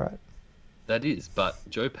job, right? That is, but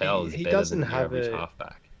Joe Powell is better than the average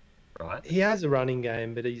halfback, right? He has a running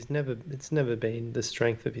game, but it's never been the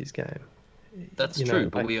strength of his game. That's true,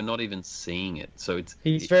 but we are not even seeing it. So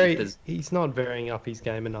he's not varying up his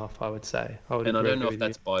game enough, I would say. I don't know if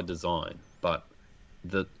that's by design, but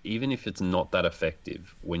even if it's not that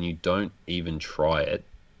effective, when you don't even try it,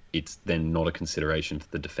 it's then not a consideration for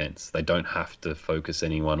the defence. They don't have to focus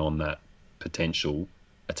anyone on that potential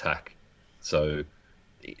attack. So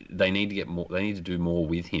they need to get more. They need to do more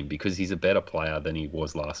with him, because he's a better player than he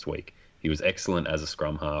was last week. He was excellent as a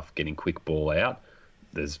scrum half, getting quick ball out.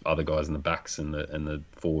 There's other guys in the backs and the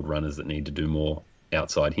forward runners that need to do more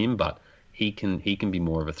outside him, but he can be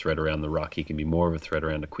more of a threat around the ruck. He can be more of a threat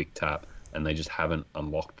around a quick tap, and they just haven't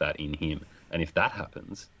unlocked that in him. And if that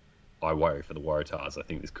happens, I worry for the Waratahs. I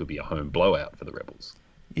think this could be a home blowout for the Rebels.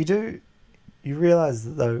 You realise,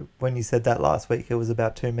 though, when you said that last week, it was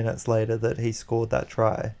about 2 minutes later that he scored that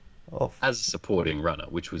try. As a supporting runner,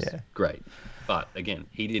 which was great. But again,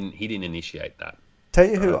 he didn't initiate that. Tell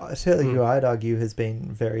you who I'd argue has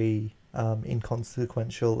been very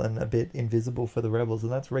inconsequential and a bit invisible for the Rebels,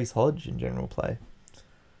 and that's Reece Hodge in general play.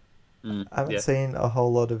 I haven't seen a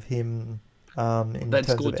whole lot of him in terms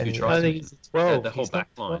of any... I think the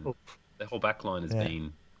whole back line has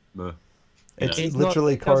been... It's He's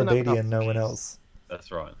literally he doesn't have Korobidi enough and no one space. else.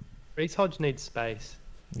 That's right. Reece Hodge needs space.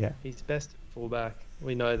 Yeah. He's best at fullback.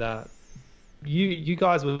 We know that. You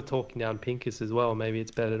guys were talking down Pincus as well. Maybe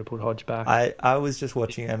it's better to put Hodge back. I was just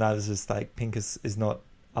watching and I was just like, Pincus is not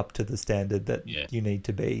up to the standard that you need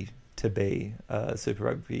to be Super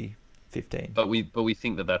Rugby 15. But we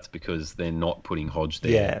think that that's because they're not putting Hodge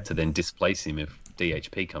there to then displace him if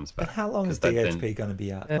DHP comes back. But how long is DHP going to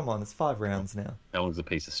be out? Come on, it's 5 rounds now. How long's a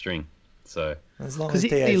piece of string? So as long as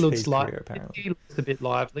he looks career, apparently. he looks a bit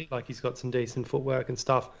lively, like he's got some decent footwork and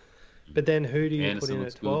stuff. But then who do you Anderson put in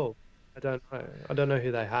at 12? Good. I don't know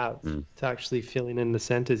who they have to actually fill in the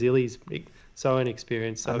centres. Illy's so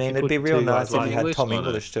inexperienced. So I mean, it'd be real nice if you had Tom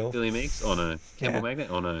English still. Billy Meeks? Oh no. Campbell Magnet?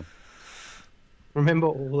 Oh no. Remember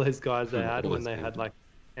all those guys they had when they had like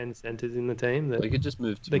 10 centres in the team? They could just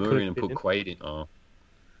move to Murray and put Quaid in. Oh.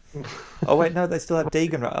 Oh wait, no, they still have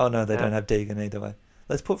Deegan. Right? Oh no, they don't have Deegan either way.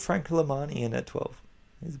 Let's put Frank Lamani in at 12.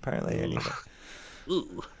 He's apparently anyway.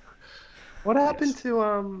 What happened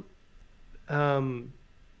to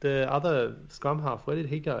the other scrum half? Where did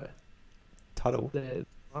he go? Tuttle.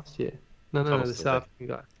 Last year. No, the South African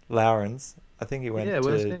guy. Lawrence. I think he went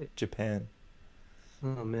to Japan.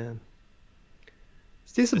 Oh man.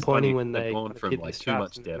 It's disappointing when they've gone from like too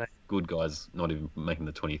much depth, good guys not even making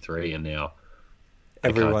the 23, and now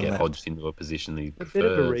everyone can't get Hodged into a position that he prefers. A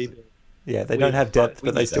bit of a rebuild. Yeah, they don't have depth,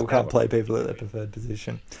 but they still can't play people at their preferred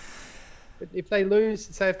position. But if they lose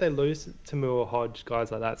Tamu or Hodge,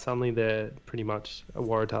 guys like that, suddenly they're pretty much a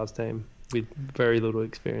Waratahs team with very little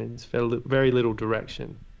experience, very little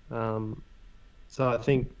direction. So I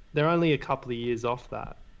think they're only a couple of years off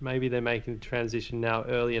that. Maybe they're making the transition now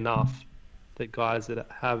early enough that guys that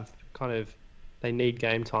have they need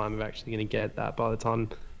game time are actually going to get that by the time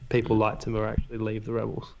people like Tamu actually leave the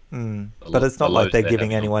Rebels. But it's not like they're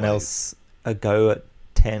giving anyone else a go at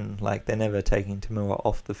 10. Like, they're never taking Tamua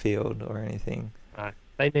off the field or anything. No,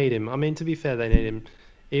 they need him. I mean, to be fair, they need him.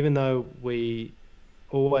 Even though we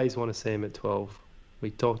always want to see him at 12.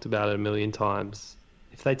 We talked about it a million times.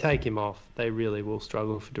 If they take him off, they really will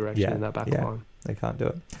struggle for direction in that back line. They can't do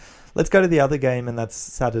it. Let's go to the other game, and that's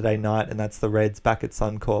Saturday night, and that's the Reds back at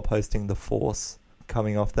Suncorp hosting the Force,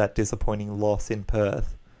 coming off that disappointing loss in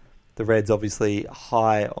Perth. The Reds obviously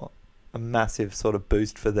a massive sort of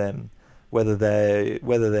boost for them, whether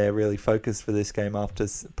they're really focused for this game after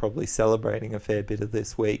probably celebrating a fair bit of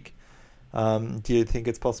this week. Do you think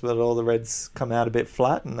it's possible that all the Reds come out a bit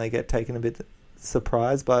flat and they get taken a bit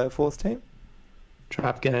surprised by a Force team?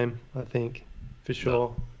 Trap game, I think, for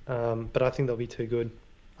sure. But I think they'll be too good.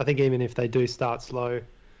 I think even if they do start slow,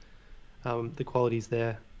 the quality's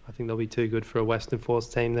there. I think they'll be too good for a Western Force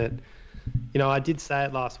team that, I did say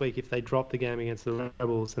it last week, if they drop the game against the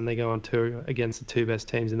Rebels and they go on tour against the two best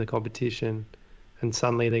teams in the competition, and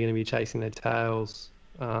suddenly they're going to be chasing their tails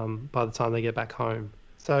by the time they get back home.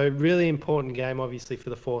 So really important game, obviously, for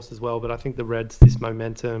the Force as well, but I think the Reds, this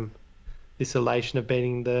momentum, this elation of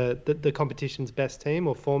beating the competition's best team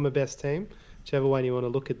or former best team, whichever way you want to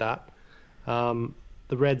look at that,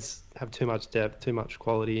 the Reds have too much depth, too much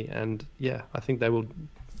quality, and I think they will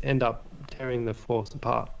end up tearing the Force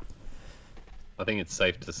apart. I think it's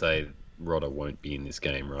safe to say Rodder won't be in this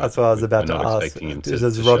game, right? That's what I was about to ask.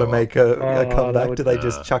 Does Rodder make a comeback? Do they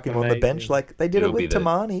just chuck him on the bench like they did it with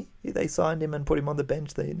Tamani? They signed him and put him on the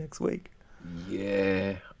bench there next week.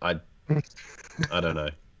 Yeah, I don't know.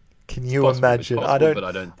 Can you imagine?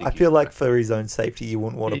 I feel like for his own safety, you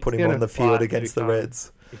wouldn't want to put him on the field against the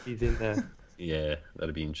Reds. If he's in there. Yeah,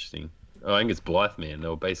 that'd be interesting. I think it's Blythe, man. They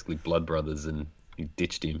were basically blood brothers and he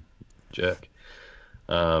ditched him. Jerk.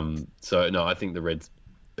 So, no, I think the Reds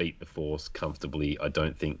beat the Force comfortably. I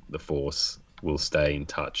don't think the Force will stay in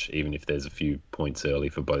touch, even if there's a few points early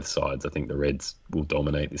for both sides. I think the Reds will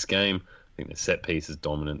dominate this game. I think their set piece is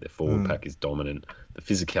dominant. Their forward pack is dominant. The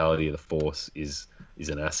physicality of the Force is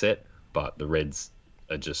an asset, but the Reds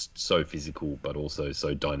are just so physical, but also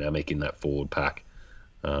so dynamic in that forward pack.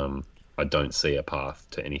 I don't see a path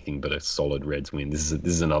to anything but a solid Reds win. This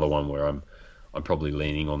is another one where I'm probably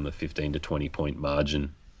leaning on the 15 to 20 point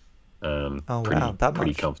margin.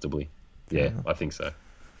 Pretty comfortably. Yeah, I think so.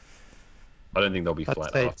 I don't think they'll be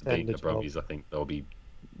flat after beating the Brumbies. I think they'll be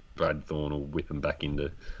Brad Thorne will whip them back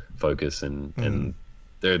into focus, and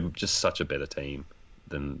they're just such a better team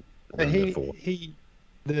than the Force.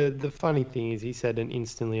 The funny thing is, he said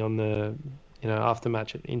instantly on the after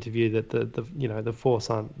match interview that the Force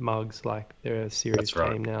aren't mugs, like they're a serious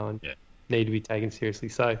team now and need to be taken seriously.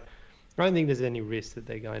 So I don't think there's any risk that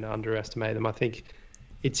they're going to underestimate them. I think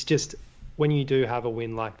it's just when you do have a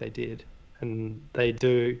win like they did, and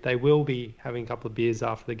they will be having a couple of beers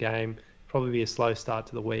after the game, probably be a slow start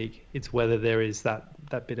to the week. It's whether there is that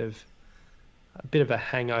bit of a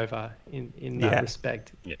hangover in that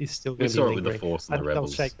respect is still going to be lingering. With the Force and the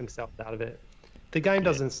Rebels. They'll shake themselves out of it. The game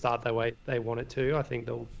doesn't start the way they want it to. I think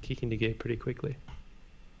they'll kick into gear pretty quickly.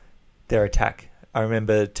 Their attack. I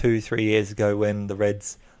remember 2-3 years ago when the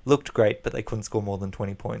Reds looked great, but they couldn't score more than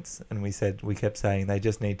 20 points. And we kept saying they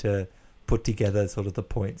just need to put together sort of the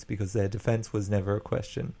points because their defense was never a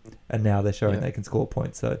question. And now they're showing they can score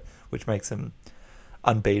points, so which makes them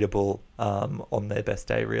unbeatable on their best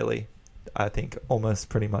day, really. I think almost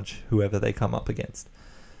pretty much whoever they come up against.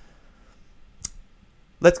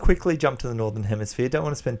 Let's quickly jump to the Northern Hemisphere. Don't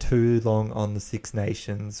want to spend too long on the Six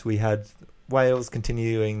Nations. We had Wales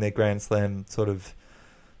continuing their Grand Slam sort of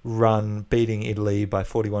run, beating Italy by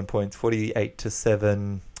 41 points,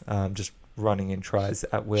 48-7, just running in tries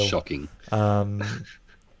at will. Shocking.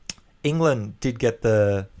 England did get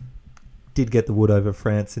the wood over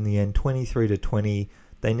France in the end, 23-20.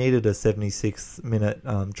 They needed a 76-minute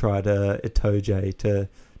try to Itoje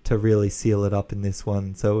to really seal it up in this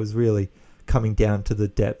one. So it was really coming down to the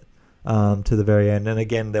depth to the very end. And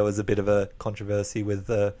again, there was a bit of a controversy with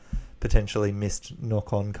the potentially missed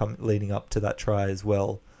knock-on leading up to that try as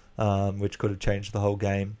well, which could have changed the whole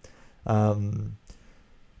game. And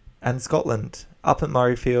Scotland, up at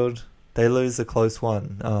Murrayfield, they lose a close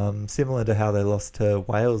one, similar to how they lost to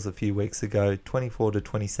Wales a few weeks ago.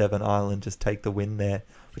 24-27, Ireland just take the win there,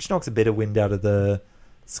 which knocks a bit of wind out of the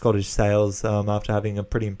Scottish sails after having a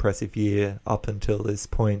pretty impressive year up until this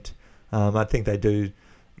point. I think they do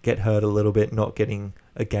get hurt a little bit, not getting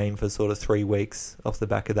a game for sort of 3 weeks off the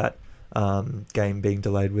back of that game being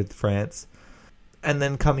delayed with France. And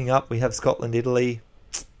then coming up, we have Scotland-Italy.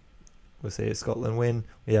 We'll see if Scotland win.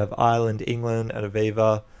 We have Ireland-England at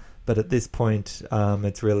Aviva. But at this point,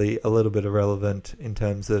 it's really a little bit irrelevant in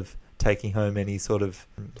terms of taking home any sort of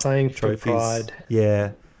playing trophies. For pride.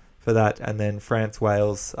 Yeah, for that. And then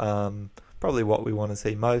France-Wales, probably what we want to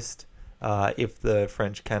see most. If the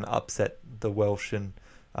French can upset the Welsh and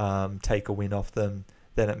take a win off them,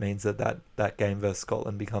 then it means that game versus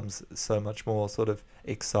Scotland becomes so much more sort of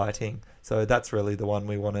exciting. So that's really the one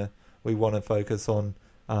we want to focus on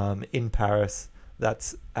in Paris.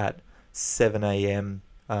 That's at 7 a.m.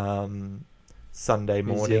 Sunday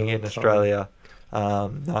morning in Australia,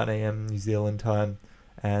 9 a.m. New Zealand time,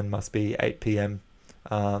 and must be 8 p.m.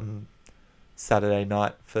 Saturday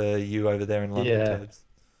night for you over there in London, Tobes.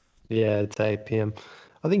 Yeah, it's 8 p.m.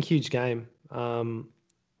 I think huge game.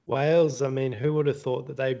 Wales, I mean, who would have thought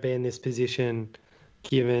that they'd be in this position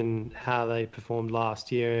given how they performed last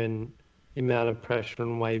year and the amount of pressure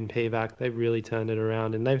on Wade and Pivac? They've really turned it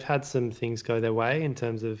around, and they've had some things go their way in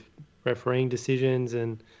terms of refereeing decisions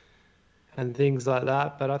and things like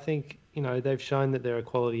that. But I think, they've shown that they're a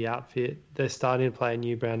quality outfit. They're starting to play a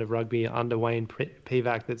new brand of rugby under Wayne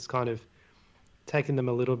Pivac that's kind of taken them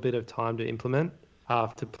a little bit of time to implement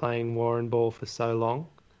after playing Warren ball for so long.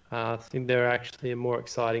 I think they're actually a more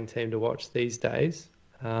exciting team to watch these days.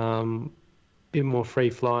 Bit more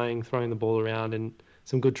free-flowing, throwing the ball around, and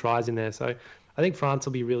some good tries in there. So I think France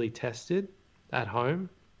will be really tested at home.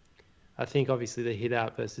 I think obviously the hit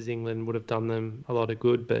out versus England would have done them a lot of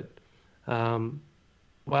good, but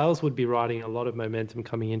Wales would be riding a lot of momentum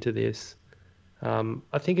coming into this.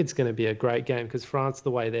 I think it's going to be a great game because France,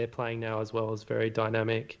 the way they're playing now as well, is very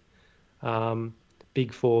dynamic.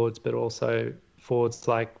 Big forwards, but also forwards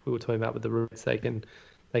like we were talking about with the Reds.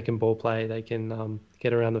 They can ball play. They can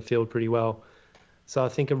get around the field pretty well. So I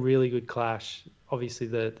think a really good clash. Obviously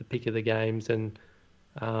the pick of the games, and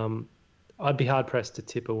I'd be hard pressed to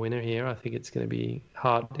tip a winner here. I think it's going to be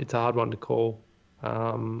hard. It's a hard one to call.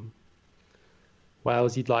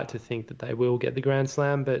 Wales, you'd like to think that they will get the Grand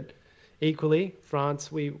Slam, but equally,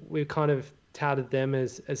 France, we kind of touted them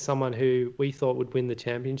as someone who we thought would win the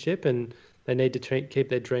championship, and they need to keep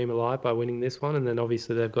their dream alive by winning this one. And then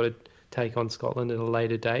obviously they've got to take on Scotland at a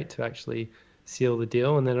later date to actually seal the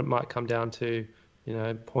deal. And then it might come down to,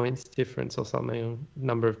 points difference or something,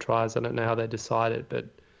 number of tries. I don't know how they decide it, but,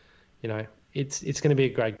 it's going to be a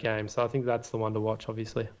great game. So I think that's the one to watch,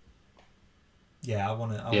 obviously. Yeah, I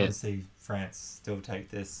want to see France still take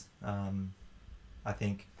this. I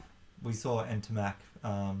think we saw Ntamack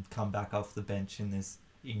come back off the bench in this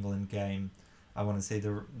England game. I want to see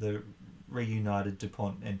the reunited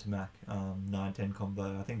DuPont Ntamack 9-10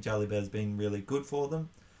 combo. I think Jalibert's been really good for them,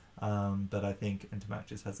 but I think Ntamack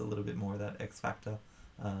just has a little bit more of that X factor,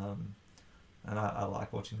 and I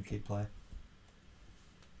like watching the kid play.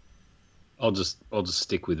 I'll just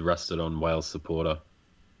stick with rusted on Wales supporter.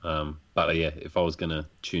 But yeah, if I was going to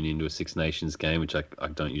tune into a Six Nations game, which I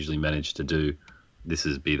don't usually manage to do, this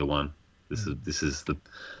is be the one. This is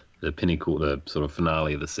the pinnacle, the sort of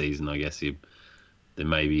finale of the season. I guess there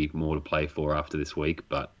may be more to play for after this week,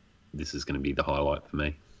 but this is going to be the highlight for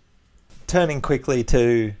me. Turning quickly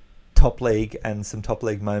to Top League and some Top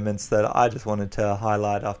League moments that I just wanted to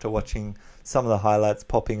highlight after watching some of the highlights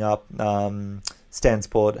popping up. Stan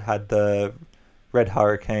Sport had the Red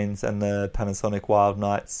Hurricanes and the Panasonic Wild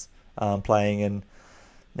Knights playing, and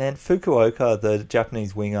man, Fukuoka, the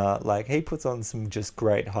Japanese winger, like, he puts on some just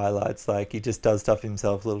great highlights. Like, he just does stuff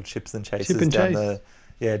himself, little chips and chases down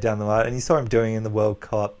the line. And you saw him doing it in the World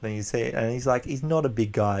Cup, and you see it, and he's not a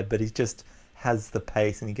big guy, but he just has the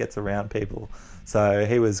pace and he gets around people. So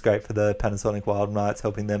he was great for the Panasonic Wild Knights,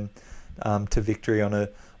 helping them to victory on a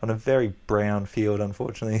very brown field,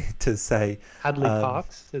 unfortunately, to say. Hadley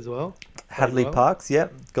Parks as well. Hadley Parks,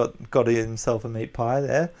 yep, got himself a meat pie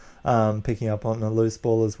there. Picking up on a loose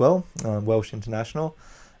ball as well, Welsh international,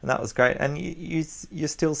 and that was great. And you're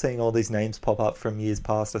still seeing all these names pop up from years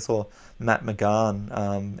past. I saw Matt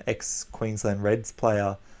McGahn, ex-Queensland Reds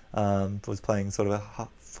player, was playing sort of a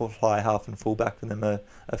fly half and fullback for them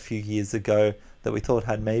a few years ago, that we thought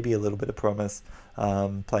had maybe a little bit of promise,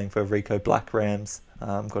 playing for Rico Black Rams,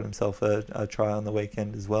 got himself a try on the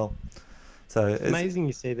weekend as well. So it's amazing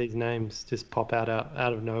you see these names just pop out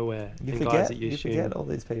of nowhere. You forget all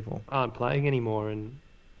these people aren't playing anymore,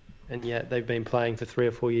 and yet they've been playing for 3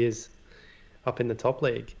 or 4 years up in the top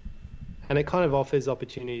league. And it kind of offers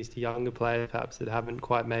opportunities to younger players perhaps that haven't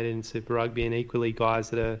quite made it in Super Rugby, and equally guys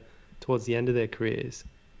that are towards the end of their careers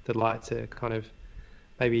that like to kind of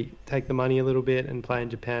maybe take the money a little bit and play in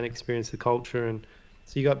Japan, experience the culture. And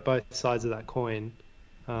so you got both sides of that coin,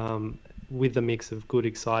 with a mix of good,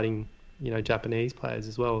 exciting, Japanese players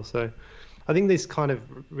as well. So I think this kind of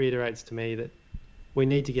reiterates to me that we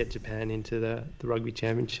need to get Japan into the rugby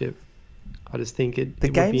championship. I just think the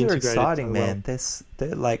games are exciting, man.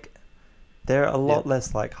 They're a lot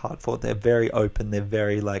less like hard fought. They're very open. They're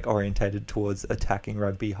very like orientated towards attacking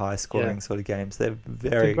rugby, high scoring sort of games. They're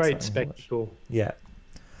very it's a great spectacle. Yeah.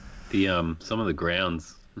 The some of the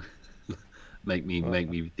grounds make me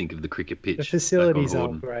think of the cricket pitch. The facilities are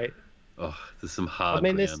great. Oh, there's some hard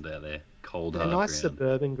ground out there. Cold, hard nice ground.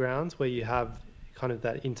 Suburban grounds where you have kind of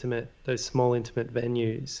that those small intimate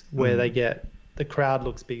venues where the crowd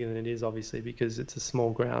looks bigger than it is, obviously, because it's a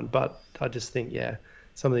small ground. But I just think,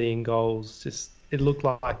 some of the in goals, it looked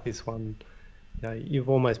like this one. You've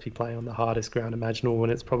almost be playing on the hardest ground imaginable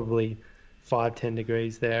when it's probably 5-10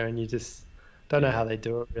 degrees there, and you just don't know how they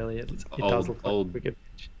do it. Really, it does look like a cricket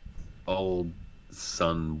pitch. Old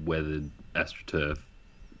sun-weathered AstroTurf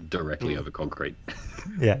directly over concrete.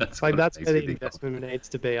 Yeah, that's where the investment needs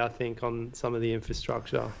to be, I think, on some of the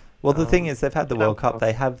infrastructure. Well, the thing is, they've had the World Cup.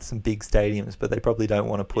 They have some big stadiums, but they probably don't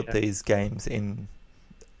want to put these games in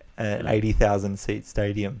an 80,000 seat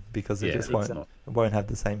stadium because it just won't have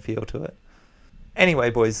the same feel to it. Anyway,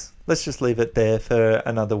 boys, let's just leave it there for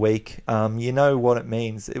another week. You know what it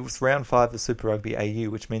means. It was round 5 of Super Rugby AU,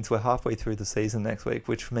 which means we're halfway through the season next week,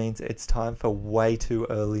 which means it's time for way too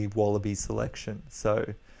early Wallaby selection. So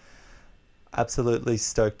absolutely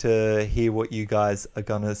stoked to hear what you guys are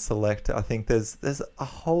going to select. I think there's a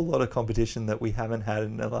whole lot of competition that we haven't had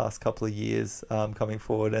in the last couple of years coming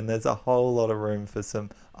forward, and there's a whole lot of room for some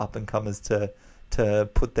up-and-comers to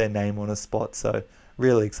put their name on a spot. So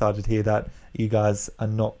really excited to hear that. You guys are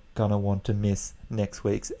not going to want to miss next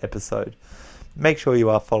week's episode. Make sure you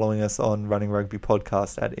are following us on Running Rugby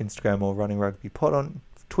Podcast at Instagram or Running Rugby Pod on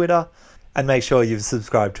Twitter. And make sure you've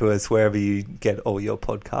subscribed to us wherever you get all your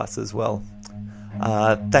podcasts as well.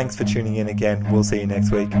 Thanks for tuning in again. We'll see you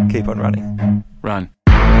next week. Keep on running. Run.